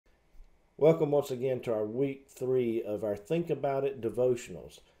Welcome once again to our week 3 of our Think About It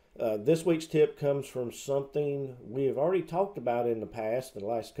devotionals. This week's tip comes from something we have already talked about in the past, in the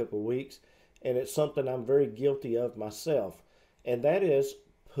last couple of weeks, and it's something I'm very guilty of myself, and that is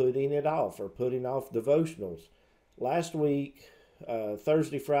putting it off or putting off devotionals. Last week,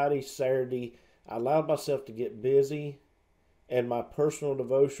 Thursday, Friday, Saturday, I allowed myself to get busy, and my personal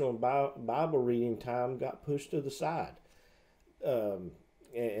devotional and Bible reading time got pushed to the side.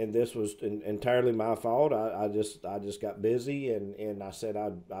 And this was entirely my fault. I just got busy, and I said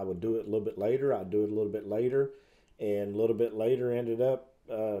I would do it a little bit later. I'd do it a little bit later, and a little bit later ended up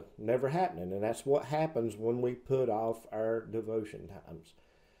never happening. And that's what happens when we put off our devotion times.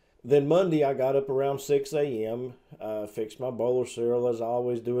 Then Monday, I got up around 6 a.m., fixed my bowl of cereal as I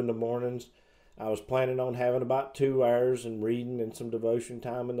always do in the mornings. I was planning on having about 2 hours and reading and some devotion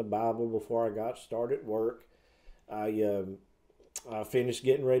time in the Bible before I got started work. I finished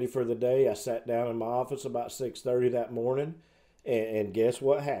getting ready for the day. I sat down in my office about 6:30 that morning, and guess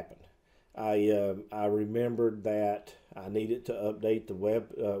what happened? I remembered that I needed to update the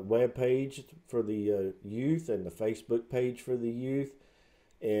web page for the youth and the Facebook page for the youth,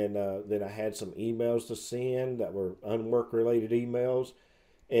 and then I had some emails to send that were unwork related emails.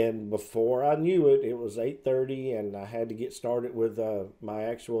 And before I knew it, it was 8:30, and I had to get started with my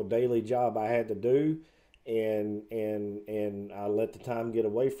actual daily job I had to do. And I let the time get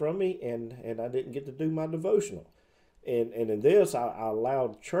away from me, and I didn't get to do my devotional. And in this, I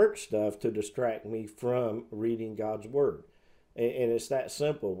allowed church stuff to distract me from reading God's Word. And it's that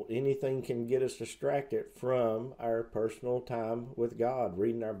simple. Anything can get us distracted from our personal time with God,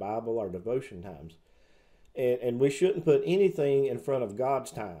 reading our Bible, our devotion times. And we shouldn't put anything in front of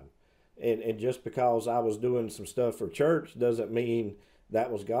God's time. And just because I was doing some stuff for church doesn't mean that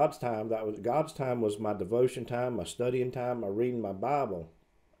was God's time. That was God's time was my devotion time, my studying time, my reading my Bible.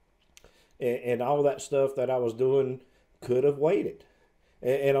 And all that stuff that I was doing could have waited.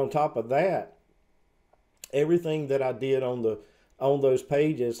 And on top of that, everything that I did on those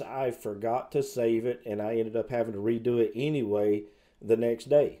pages, I forgot to save it, and I ended up having to redo it anyway the next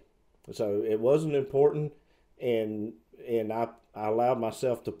day. So it wasn't important, and I allowed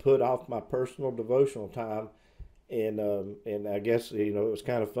myself to put off my personal devotional time. And I guess it was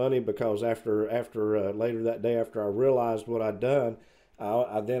kind of funny because after later that day, after I realized what I'd done,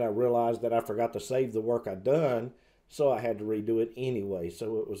 I realized that I forgot to save the work I'd done, so I had to redo it anyway.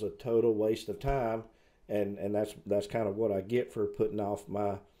 So it was a total waste of time, and that's kind of what I get for putting off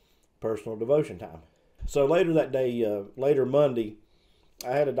my personal devotion time. So later that day, later Monday,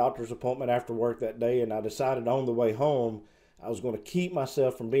 I had a doctor's appointment after work that day, and I decided on the way home I was going to keep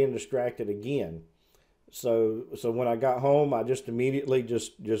myself from being distracted again. So when I got home, I just immediately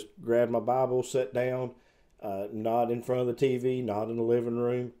just grabbed my Bible, sat down, not in front of the TV, not in the living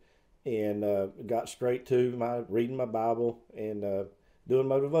room, and got straight to my reading my Bible and doing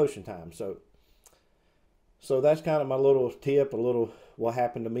my devotion time. So that's kind of my little tip, a little what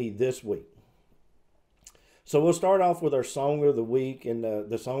happened to me this week. So we'll start off with our song of the week, and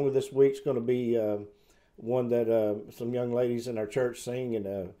the song of this week is going to be one that some young ladies in our church sing,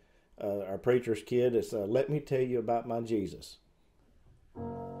 and our preacher's kid. It's Let Me Tell You About My Jesus.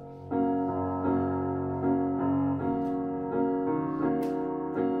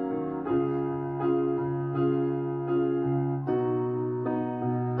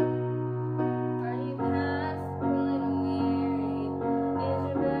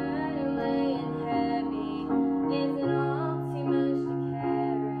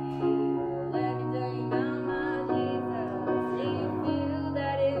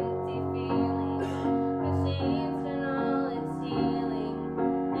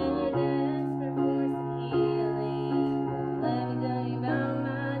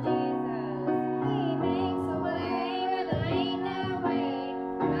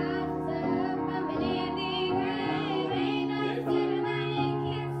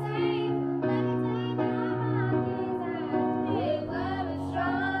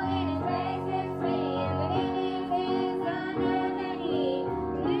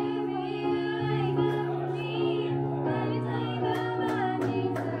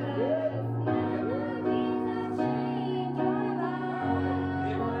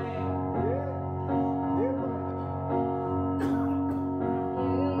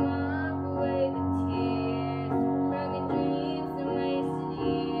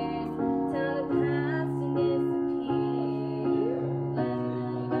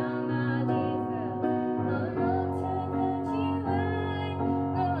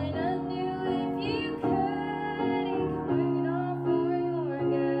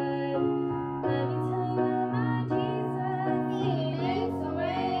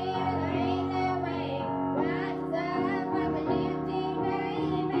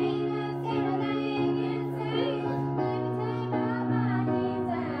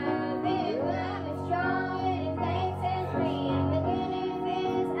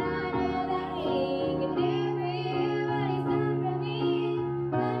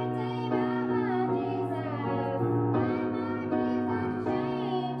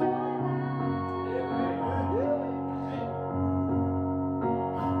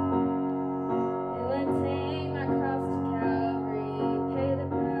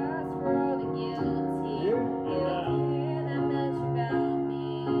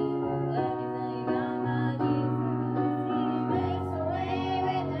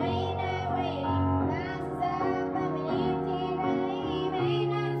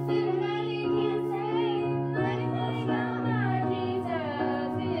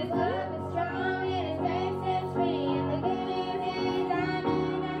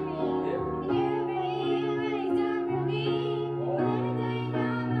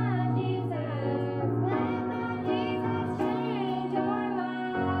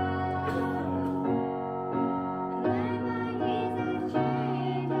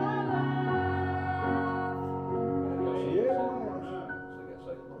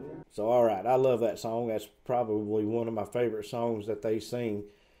 So, all right, I love that song. That's probably one of my favorite songs that they sing.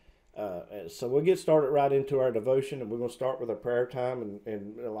 So we'll get started right into our devotion, and we're going to start with a prayer time.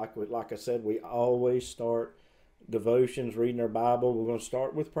 And like I said, we always start devotions, reading our Bible. We're going to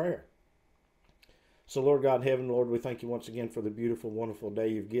start with prayer. So, Lord God in heaven, Lord, we thank you once again for the beautiful, wonderful day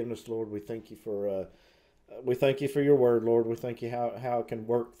you've given us, Lord. We thank you for your word, Lord. We thank you how it can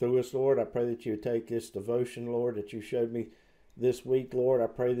work through us, Lord. I pray that you would take this devotion, Lord, that you showed me this week, Lord. I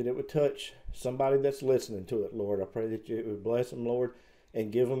pray that it would touch somebody that's listening to it, Lord. I pray that you would bless them, Lord,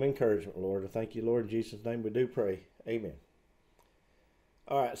 and give them encouragement, Lord. I thank you, Lord. In Jesus' name we do pray. Amen.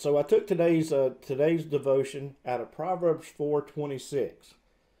 All right, so I took today's devotion out of Proverbs 4:26.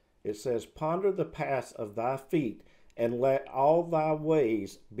 It says, "Ponder the paths of thy feet, and let all thy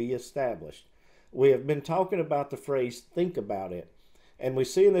ways be established." We have been talking about the phrase, think about it. And we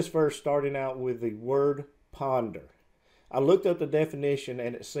see in this verse starting out with the word ponder. I looked up the definition,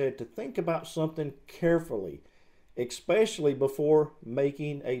 and it said to think about something carefully, especially before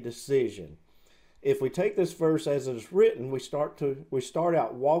making a decision. If we take this verse as it is written, we start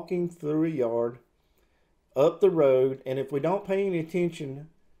out walking through a yard, up the road, and if we don't pay any attention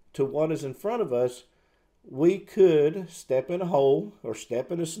to what is in front of us, we could step in a hole or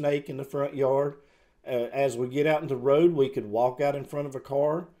step in a snake in the front yard. As we get out into the road, we could walk out in front of a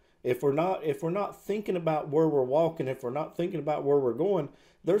car. If we're not thinking about where we're walking, if we're not thinking about where we're going,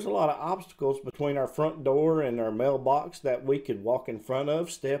 there's a lot of obstacles between our front door and our mailbox that we could walk in front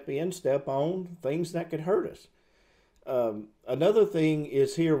of, step in, step on, things that could hurt us. Another thing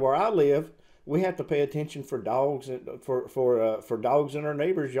is here where I live, we have to pay attention for dogs for dogs in our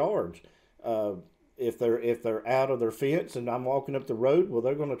neighbors' yards. If they're out of their fence and I'm walking up the road, well,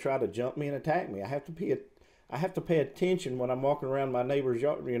 they're going to try to jump me and attack me. I have to pay attention when I'm walking around my neighbor's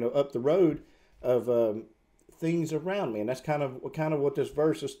yard, up the road, of things around me, and that's kind of what this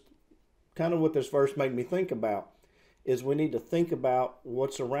verse made me think about. Is we need to think about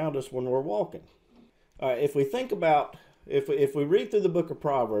what's around us when we're walking. If we think about if we read through the book of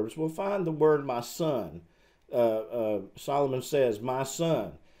Proverbs, we'll find the word "my son." Solomon says, "My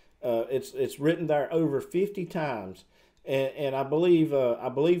son." It's written there over 50 times, and I believe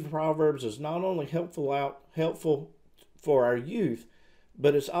Proverbs is not only helpful for our youth,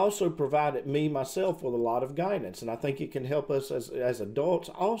 but it's also provided me myself with a lot of guidance, and I think it can help us as adults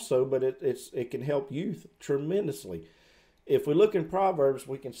also, but it can help youth tremendously. If we look in Proverbs,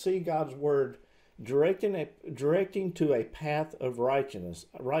 we can see God's word directing to a path of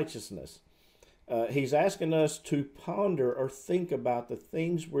righteousness. He's asking us to ponder or think about the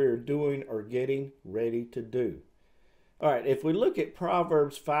things we're doing or getting ready to do. All right, if we look at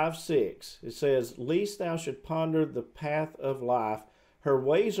Proverbs 5:6, it says, "Lest thou should ponder the path of life, her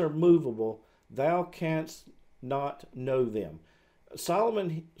ways are movable, thou canst not know them."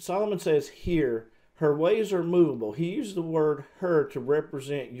 Solomon says here, her ways are movable. He used the word "her" to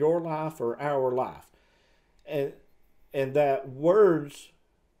represent your life or our life. And that word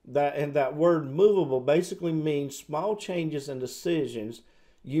movable basically means small changes and decisions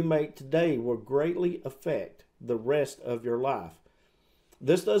you make today will greatly affect the rest of your life.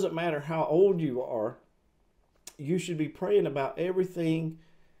 This doesn't matter how old you are. You should be praying about anything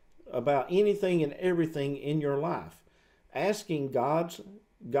and everything in your life, asking God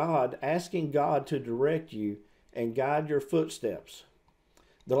to direct you and guide your footsteps.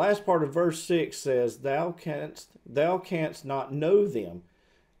 The last part of verse 6 says, thou canst not know them.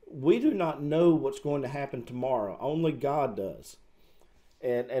 We do not know what's going to happen tomorrow. Only God does.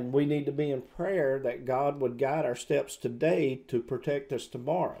 And we need to be in prayer that God would guide our steps today to protect us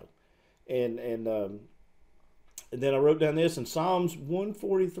tomorrow. And then I wrote down this in Psalms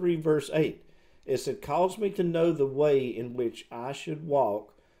 143 verse 8. It said, "Cause me to know the way in which I should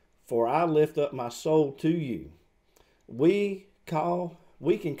walk, for I lift up my soul to you." We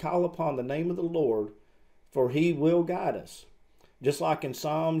can call upon the name of the Lord, for he will guide us. Just like in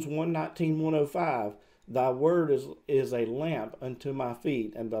Psalms 119, 105, "Thy word is a lamp unto my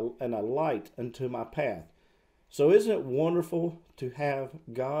feet and a light unto my path." So isn't it wonderful to have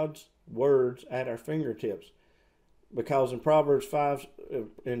God's words at our fingertips? Because in Proverbs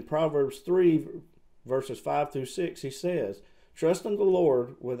 3, verses 5 through 6, he says, "Trust in the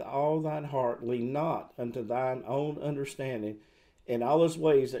Lord with all thine heart, lean not unto thine own understanding. In all his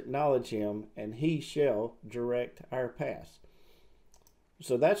ways acknowledge him, and he shall direct our paths."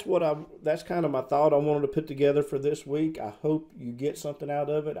 So that's kind of my thought I wanted to put together for this week. I hope you get something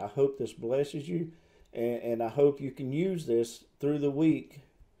out of it. I hope this blesses you, and I hope you can use this through the week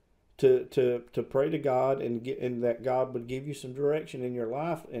to pray to God and that God would give you some direction in your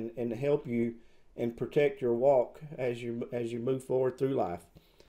life and help you and protect your walk as you move forward through life.